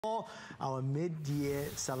For our mid-year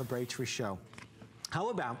celebratory show. How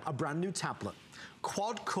about a brand new tablet?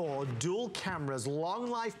 Quad-core, dual cameras, long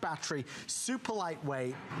life battery, super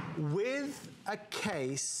lightweight, with a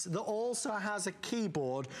case that also has a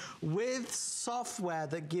keyboard, with software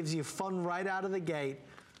that gives you fun right out of the gate.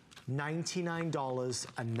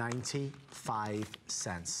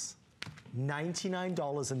 $99.95.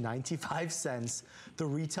 $99.95. The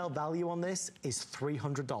retail value on this is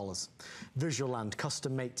 $300. Visualand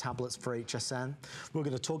custom-made tablets for HSN. We're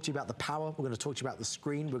going to talk to you about the power. We're going to talk to you about the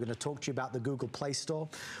screen. We're going to talk to you about the Google Play Store.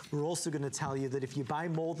 We're also going to tell you that if you buy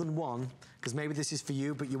more than one, because maybe this is for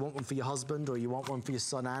you, but you want one for your husband or you want one for your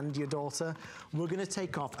son and your daughter, we're going to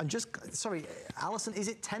take off. And just, sorry, Alison, is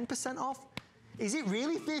it 10% off? Is it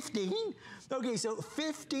really 15? Okay, so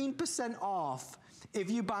 15% off. If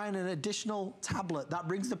you buy an additional tablet, that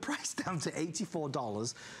brings the price down to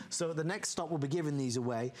 $84. So at the next stop, we'll be giving these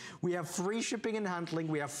away. We have free shipping and handling.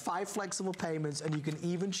 We have 5 flexible payments, and you can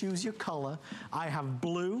even choose your color. I have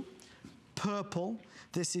blue, purple.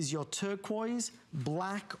 This is your turquoise,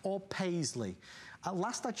 black, or paisley.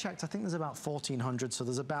 Last I checked, I think there's about 1,400, so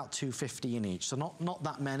there's about 250 in each. So not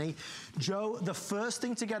that many. Joe, the first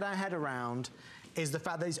thing to get our head around is the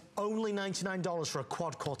fact that it's only $99 for a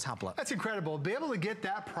quad-core tablet. That's incredible. Be able to get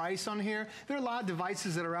that price on here. There are a lot of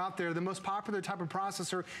devices that are out there. The most popular type of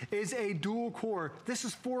processor is a dual core. This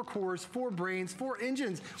is 4 cores, 4 brains, 4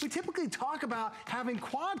 engines. We typically talk about having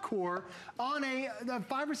quad core on a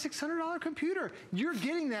 $500 or $600 computer. You're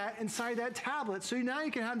getting that inside that tablet. So now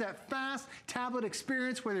you can have that fast tablet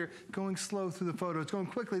experience, whether you're going slow through the photos, going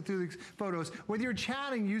quickly through the photos, whether you're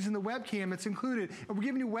chatting using the webcam, it's included. And we're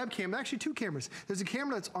giving you webcam, actually 2 cameras. There's a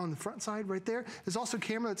camera that's on the front side right there. There's also a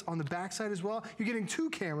camera that's on the back side as well. You're getting 2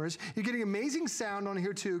 cameras. You're getting amazing sound on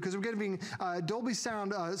here too, because we're getting Dolby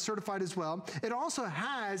Sound certified as well. It also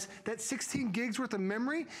has that 16 gigs worth of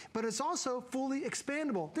memory, but it's also fully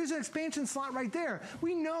expandable. There's an expansion slot right there.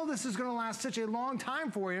 We know this is gonna last such a long time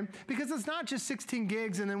for you, because it's not just 16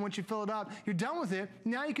 gigs and then once you fill it up, you're done with it.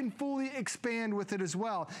 Now you can fully expand with it as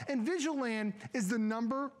well. And Visualand is the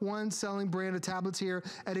 #1 selling brand of tablets here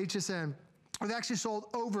at HSN. We've actually sold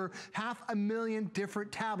over 500,000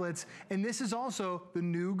 different tablets, and this is also the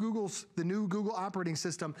new Google operating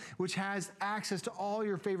system, which has access to all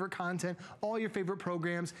your favorite content, all your favorite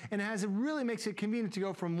programs, and it really makes it convenient to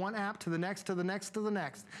go from one app to the next, to the next, to the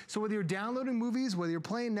next. So whether you're downloading movies, whether you're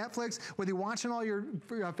playing Netflix, whether you're watching all your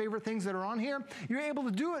favorite things that are on here, you're able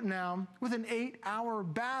to do it now with an 8-hour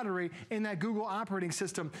battery in that Google operating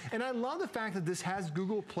system. And I love the fact that this has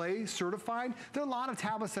Google Play certified. There are a lot of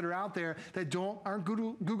tablets that are out there that aren't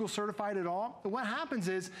Google certified at all. But what happens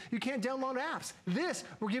is you can't download apps. This,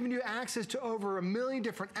 we're giving you access to over 1 million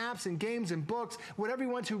different apps and games and books, whatever you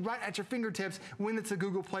want to, right at your fingertips when it's a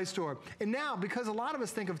Google Play Store. And now, because a lot of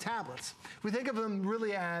us think of tablets, we think of them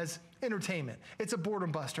really as entertainment. It's a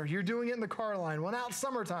boredom buster. You're doing it in the car line. Well, now it's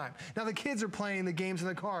summertime. Now the kids are playing the games in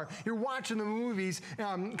the car. You're watching the movies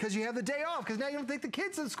because you have the day off, because now you don't take the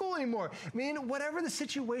kids to school anymore. I mean, whatever the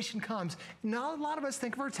situation comes, not a lot of us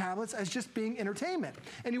think of our tablets as just being entertainment.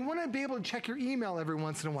 And you want to be able to check your email every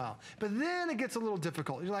once in a while. But then it gets a little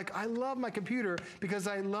difficult. You're like, I love my computer because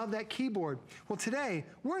I love that keyboard. Well, today,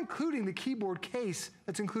 we're including the keyboard case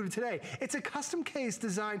that's included today. It's a custom case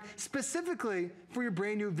designed specifically for your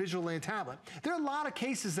brand new Visualand tablet. There are a lot of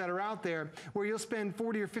cases that are out there where you'll spend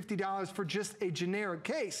 $40 or $50 for just a generic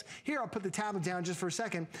case. Here, I'll put the tablet down just for a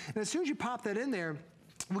second. And as soon as you pop that in there,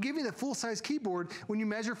 we'll give you the full-size keyboard when you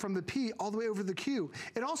measure from the P all the way over the Q.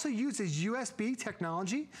 It also uses USB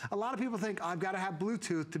technology. A lot of people think, oh, I've got to have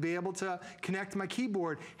Bluetooth to be able to connect my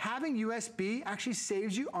keyboard. Having USB actually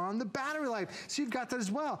saves you on the battery life, so you've got that as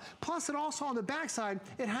well. Plus, it also on the backside,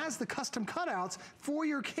 it has the custom cutouts for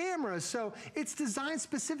your cameras, so it's designed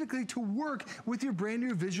specifically to work with your brand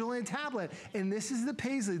new Visualand tablet. And this is the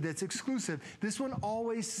paisley that's exclusive. This one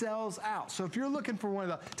always sells out. So if you're looking for one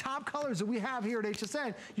of the top colors that we have here at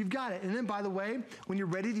HSN, you've got it. And then, by the way, when you're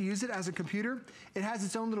ready to use it as a computer, it has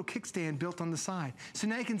its own little kickstand built on the side. So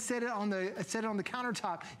now you can set it on the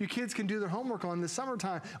countertop. Your kids can do their homework on in the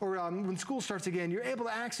summertime, or when school starts again. You're able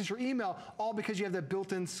to access your email, all because you have that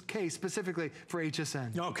built-in case specifically for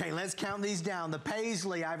HSN. Okay, let's count these down. The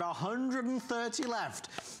paisley, I have 130 left.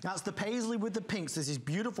 That's the paisley with the pinks. This is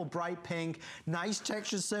beautiful bright pink, nice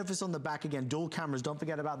textured surface on the back. Again, dual cameras, don't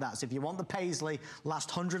forget about that. So if you want the paisley,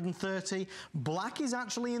 last 130. Black is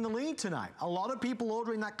actually in the lead tonight. A lot of people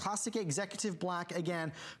ordering that classic executive black.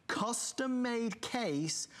 Again, custom-made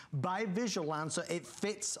case by Visualland, so it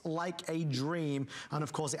fits like a dream. And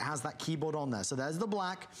of course, it has that keyboard on there. So there's the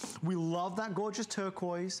black. We love that gorgeous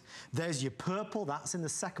turquoise. There's your purple. That's in the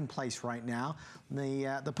second place right now.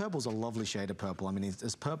 The purple's a lovely shade of purple. I mean,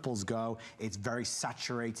 as purples go, it's very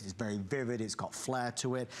saturated, it's very vivid, it's got flair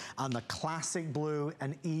to it. And the classic blue,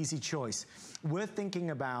 an easy choice. We're thinking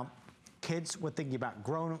about kids, we're thinking about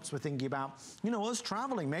grown-ups, we're thinking about, you know, us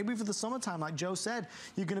traveling. Maybe for the summertime, like Joe said,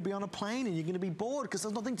 you're gonna be on a plane and you're gonna be bored because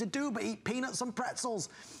there's nothing to do but eat peanuts and pretzels.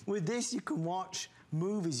 With this, you can watch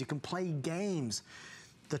movies, you can play games.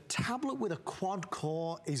 The tablet with a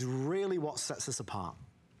quad-core is really what sets us apart.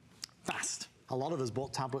 Fast. A lot of us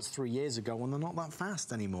bought tablets 3 years ago and they're not that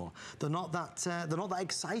fast anymore. They're not that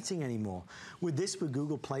exciting anymore. With this, with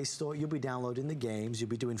Google Play Store, you'll be downloading the games, you'll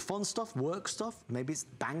be doing fun stuff, work stuff, maybe it's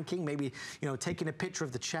banking, maybe, you know, taking a picture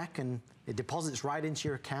of the check and it deposits right into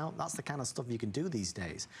your account. That's the kind of stuff you can do these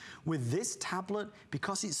days. With this tablet,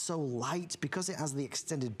 because it's so light, because it has the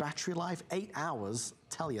extended battery life, 8 hours,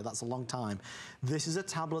 tell you, that's a long time. This is a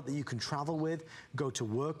tablet that you can travel with, go to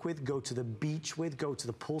work with, go to the beach with, go to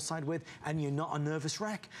the poolside with, and you're not a nervous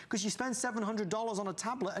wreck. Because you spend $700 on a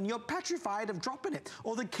tablet and you're petrified of dropping it,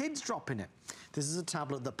 or the kids dropping it. This is a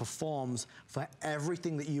tablet that performs for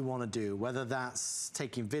everything that you want to do, whether that's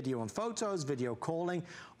taking video and photos, video calling,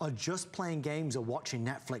 or just playing games or watching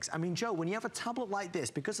Netflix. I mean, Joe, when you have a tablet like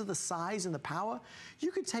this, because of the size and the power,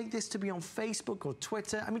 you could take this to be on Facebook or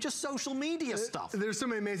Twitter. I mean, just social media stuff. There's so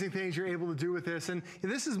many amazing things you're able to do with this. And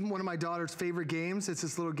this is one of my daughter's favorite games. It's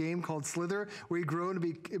this little game called Slither, where you grow to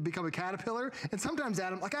become a caterpillar. And sometimes,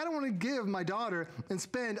 Adam, like, I don't want to give my daughter and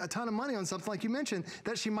spend a ton of money on something like you mentioned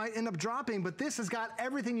that she might end up dropping, but this has got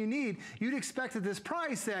everything you need. You'd expect at this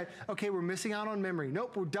price that, okay, we're missing out on memory.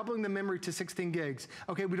 Nope, we're doubling the memory to 16 gigs.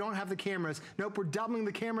 Okay, we don't have the cameras. Nope, we're doubling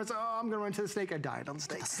the cameras. Oh, I'm gonna run into the snake. I died on the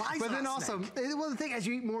snake. But then also, well, the thing, as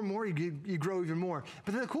you eat more and more, you grow even more.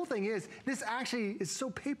 But then the cool thing is, this actually is so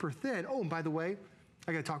paper thin. Oh, and by the way,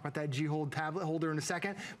 I gotta talk about that G-Hold tablet holder in a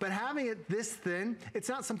second, but having it this thin, it's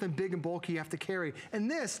not something big and bulky you have to carry. And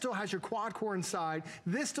this still has your quad core inside.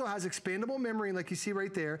 This still has expandable memory, like you see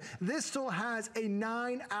right there. This still has a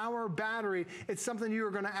 9-hour battery. It's something you are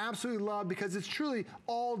gonna absolutely love because it's truly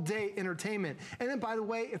all-day entertainment. And then, by the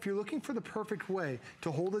way, if you're looking for the perfect way to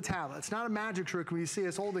hold a tablet, it's not a magic trick when you see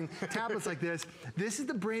us holding tablets like this. This is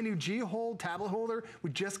the brand new G-Hold tablet holder. We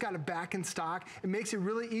just got it back in stock. It makes it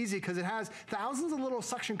really easy because it has thousands of little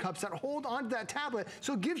suction cups that hold onto that tablet,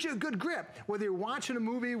 so it gives you a good grip. Whether you're watching a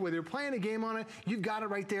movie, whether you're playing a game on it, you've got it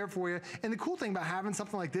right there for you. And the cool thing about having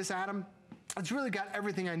something like this, Adam, it's really got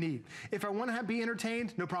everything I need. If I want to be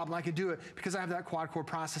entertained, no problem, I can do it because I have that quad-core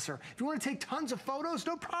processor. If you want to take tons of photos,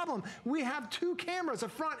 no problem. We have 2 cameras, a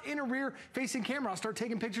front and a rear facing camera. I'll start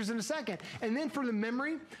taking pictures in a second. And then for the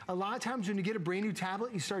memory, a lot of times when you get a brand new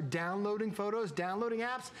tablet, you start downloading photos, downloading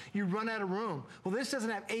apps, you run out of room. Well, this doesn't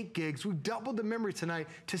have 8 gigs. We've doubled the memory tonight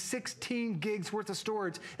to 16 gigs worth of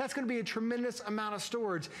storage. That's going to be a tremendous amount of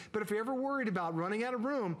storage. But if you're ever worried about running out of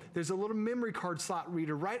room, there's a little memory card slot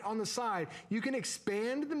reader right on the side. You can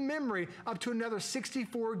expand the memory up to another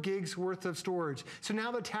 64 gigs worth of storage. So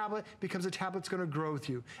now the tablet becomes a tablet that's going to grow with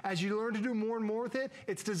you. As you learn to do more and more with it,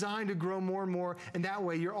 it's designed to grow more and more, and that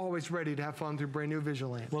way you're always ready to have fun through brand new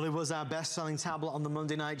Visualland. Well, it was our best-selling tablet on the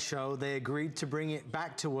Monday night show. They agreed to bring it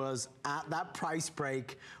back to us at that price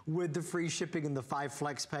break with the free shipping and the 5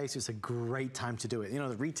 flex pay. So it's a great time to do it. You know,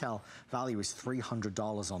 the retail value is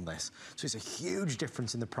 $300 on this. So it's a huge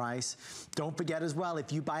difference in the price. Don't forget as well,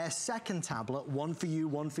 if you buy a second tablet, one for you,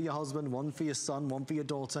 one for your husband, one for your son, one for your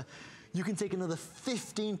daughter, you can take another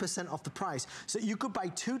 15% off the price. So you could buy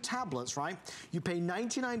 2 tablets, right? You pay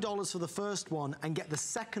 $99 for the first one and get the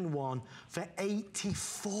second one for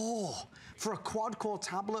 $84. For a quad-core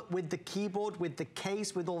tablet with the keyboard, with the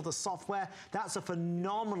case, with all the software, that's a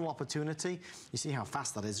phenomenal opportunity. You see how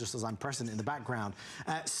fast that is, just as I'm pressing it in the background.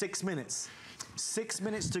 6 minutes. 6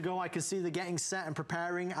 minutes to go. I can see they're getting set and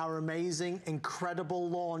preparing our amazing, incredible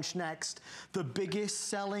launch next. The biggest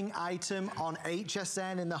selling item on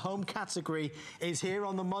HSN in the home category is here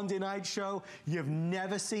on the Monday night show. You've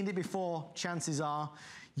never seen it before, chances are.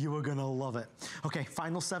 You are gonna love it. Okay,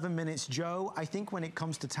 final 7 minutes. Joe, I think when it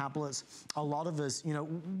comes to tablets, a lot of us, you know,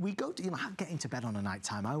 we go to, I'm getting to bed on a night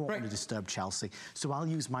time. I won't want to disturb Chelsea. So I'll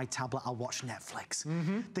use my tablet, I'll watch Netflix.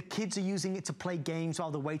 The kids are using it to play games while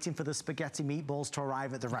they're waiting for the spaghetti meatballs to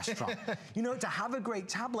arrive at the restaurant. You know, to have a great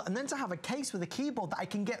tablet and then to have a case with a keyboard that I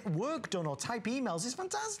can get work done or type emails is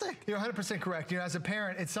fantastic. You're 100% correct. You know, as a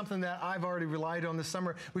parent, it's something that I've already relied on this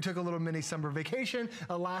summer. We took a little mini summer vacation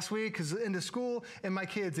last week because into school, and my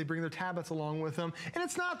kids, they bring their tablets along with them. And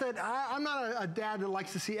it's not that, I'm not a dad that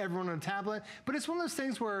likes to see everyone on a tablet, but it's one of those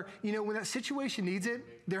things where, you know, when that situation needs it,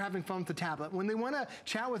 they're having fun with the tablet. When they want to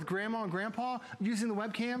chat with grandma and grandpa using the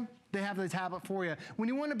webcam, they have the tablet for you. When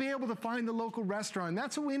you want to be able to find the local restaurant,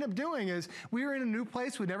 that's what we end up doing is we were in a new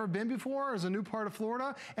place we'd never been before. It was a new part of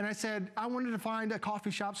Florida. And I said, I wanted to find a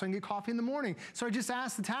coffee shop so I can get coffee in the morning. So I just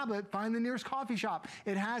asked the tablet, find the nearest coffee shop.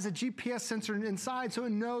 It has a GPS sensor inside so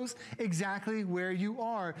it knows exactly where you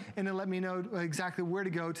are. And it let me know exactly where to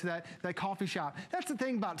go to that coffee shop. That's the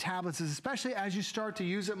thing about tablets is especially as you start to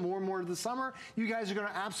use it more and more this summer, you guys are going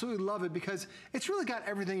to absolutely love it because it's really got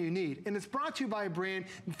everything you need. And it's brought to you by a brand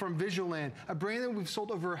from Visualand, a brand that we've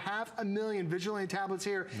sold over 500,000 Visualand tablets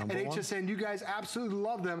here at HSN. You guys absolutely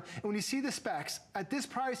love them. And when you see the specs, at this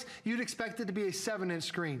price, you'd expect it to be a 7-inch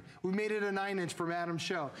screen. We made it a 9-inch for Adam's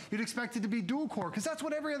show. You'd expect it to be dual core, because that's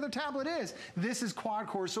what every other tablet is. This is quad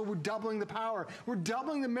core, so we're doubling the power. We're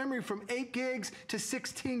doubling the memory from 8 gigs to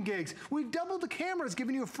 16 gigs. We've doubled the cameras,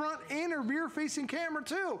 giving you a front and a rear-facing camera,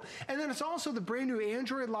 too. And then it's also the brand new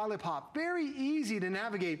Android Lollipop. Very easy to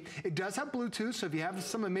navigate. It does have Bluetooth, so if you have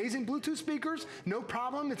some amazing Bluetooth speakers, no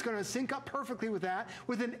problem. It's going to sync up perfectly with that.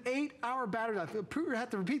 With an 8-hour battery life. I have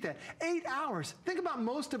to repeat that. 8 hours. Think about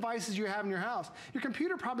most devices you have in your house. Your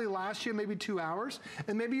computer probably lasts you maybe 2 hours,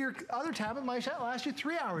 and maybe your other tablet might last you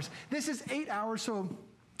 3 hours. This is 8 hours, so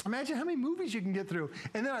imagine how many movies you can get through.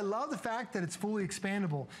 And then I love the fact that it's fully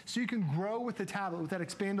expandable. So you can grow with the tablet with that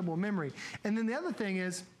expandable memory. And then the other thing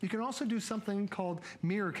is you can also do something called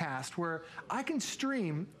Mirrorcast, where I can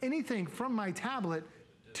stream anything from my tablet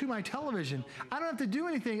to my television. I don't have to do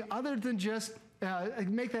anything other than just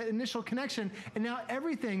make that initial connection, and now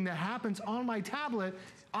everything that happens on my tablet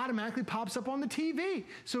automatically pops up on the TV.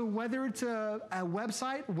 So whether it's a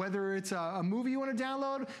website, whether it's a movie you want to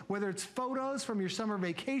download, whether it's photos from your summer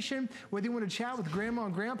vacation, whether you want to chat with grandma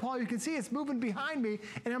and grandpa, you can see it's moving behind me,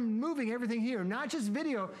 and I'm moving everything here. Not just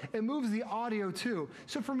video, it moves the audio too.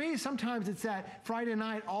 So for me, sometimes it's that Friday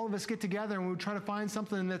night, all of us get together and we try to find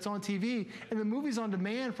something that's on TV, and the movies on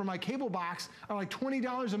demand from my cable box are like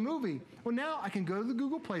 $20 a movie. Well, now I can go to the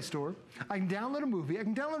Google Play Store, I can download a movie, I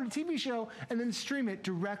can download a TV show, and then stream it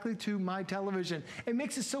directly to my television. It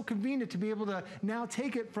makes it so convenient to be able to now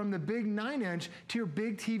take it from the big 9-inch to your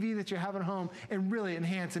big TV that you have at home and really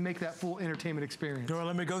enhance and make that full entertainment experience. All right,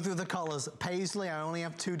 let me go through the colors. Paisley, I only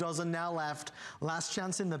have 2 dozen now left. Last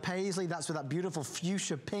chance in the Paisley, that's with that beautiful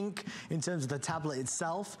fuchsia pink in terms of the tablet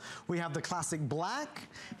itself. We have the classic black.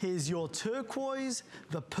 Here's your turquoise,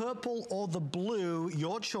 the purple, or the blue,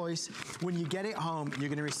 your choice. When you get it home, you're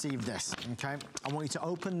gonna receive this, okay? I want you to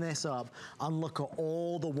open this up and look at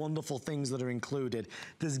all the wonderful things that are included.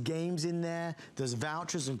 There's games in there, there's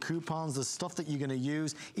vouchers and coupons, there's stuff that you're gonna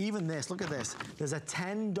use. Even this, look at this. There's a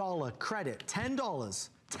 $10 credit,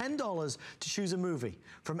 $10 to choose a movie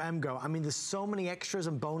from MGO. I mean, there's so many extras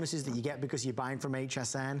and bonuses that you get because you're buying from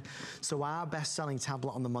HSN. So our best-selling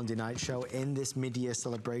tablet on the Monday night show in this mid-year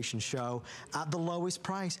celebration show at the lowest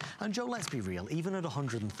price. And Joe, let's be real, even at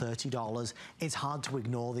 $130, it's hard to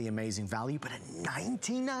ignore the amazing value, but at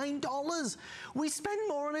 $99, we spend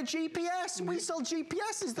more on a GPS. We sell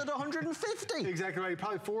GPSs that are $150. Exactly right.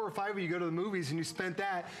 Probably 4 or 5 of you go to the movies and you spent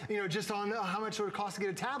that, you know, just on how much it would cost to get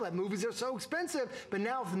a tablet. Movies are so expensive, but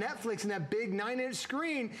now with Netflix and that big 9-inch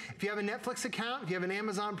screen, if you have a Netflix account, if you have an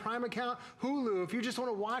Amazon Prime account, Hulu, if you just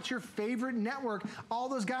want to watch your favorite network, all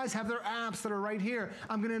those guys have their apps that are right here.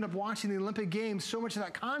 I'm going to end up watching the Olympic Games, so much of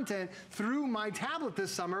that content through my tablet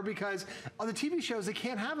this summer because on the TV shows, they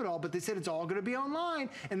can't have it all, but they said it's all going to be online,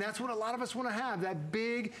 and that's what a lot of us want to have, that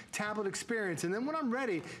big tablet experience. And then when I'm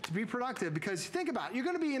ready to be productive, because think about it, you're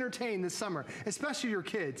going to be entertained this summer, especially your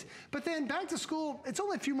kids. But then back to school, it's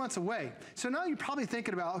only a few months away. So now you're probably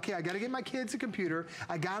thinking about, okay, I got to get my kids a computer.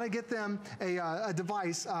 I got to get them a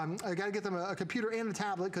device. I got to get them a computer and a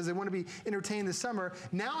tablet because they want to be entertained this summer.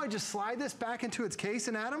 Now I just slide this back into its case,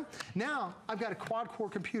 and Adam, now I've got a quad-core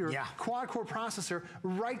computer, quad-core processor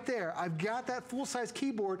right there. I've got that full-size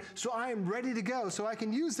keyboard, so I am ready to go. So I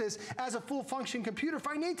can use this as a full-function computer if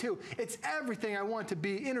I need to. It's everything I want to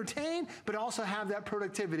be entertained, but also have that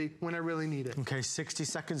productivity when I really need it. Okay, 60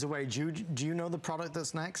 seconds away. Do you know the product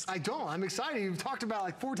that's next? I don't. I'm excited. You've talked about about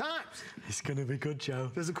like 4 times. It's gonna be good,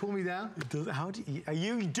 Joe. Does it cool me down? It does, how do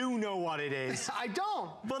you do know what it is? I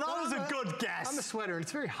don't. But that was a good guess. I'm a sweater, and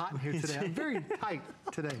it's very hot in here today. I'm very tight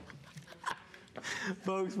today.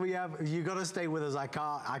 Folks, you got to stay with us. I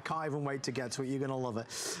can't even wait to get to it. You're going to love it.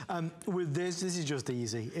 With this is just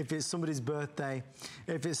easy. If it's somebody's birthday,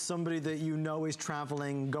 if it's somebody that you know is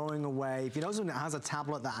traveling, going away, if you know someone that has a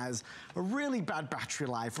tablet that has a really bad battery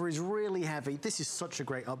life or is really heavy, this is such a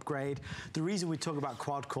great upgrade. The reason we talk about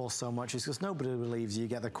QuadCore so much is because nobody believes you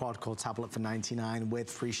get the QuadCore tablet for $99 with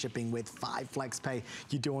free shipping with 5 flex pay.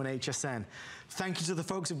 You do on HSN. Thank you to the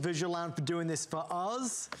folks at Visual Land for doing this for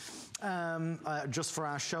us. Just for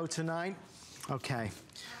our show tonight. Okay,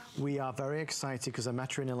 we are very excited because a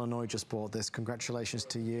Metro in Illinois just bought this. Congratulations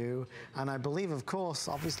to you. And I believe, of course,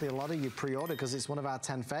 obviously a lot of you pre-order because it's one of our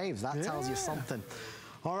 10 faves. That tells you something.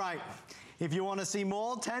 All right, if you want to see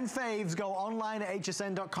more 10 faves, go online at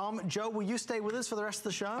hsn.com. Joe, will you stay with us for the rest of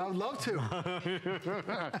the show? I would love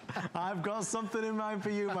to. I've got something in mind for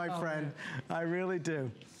you, my friend. I really do.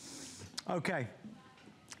 Okay,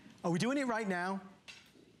 are we doing it right now?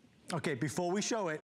 Okay, before we show it,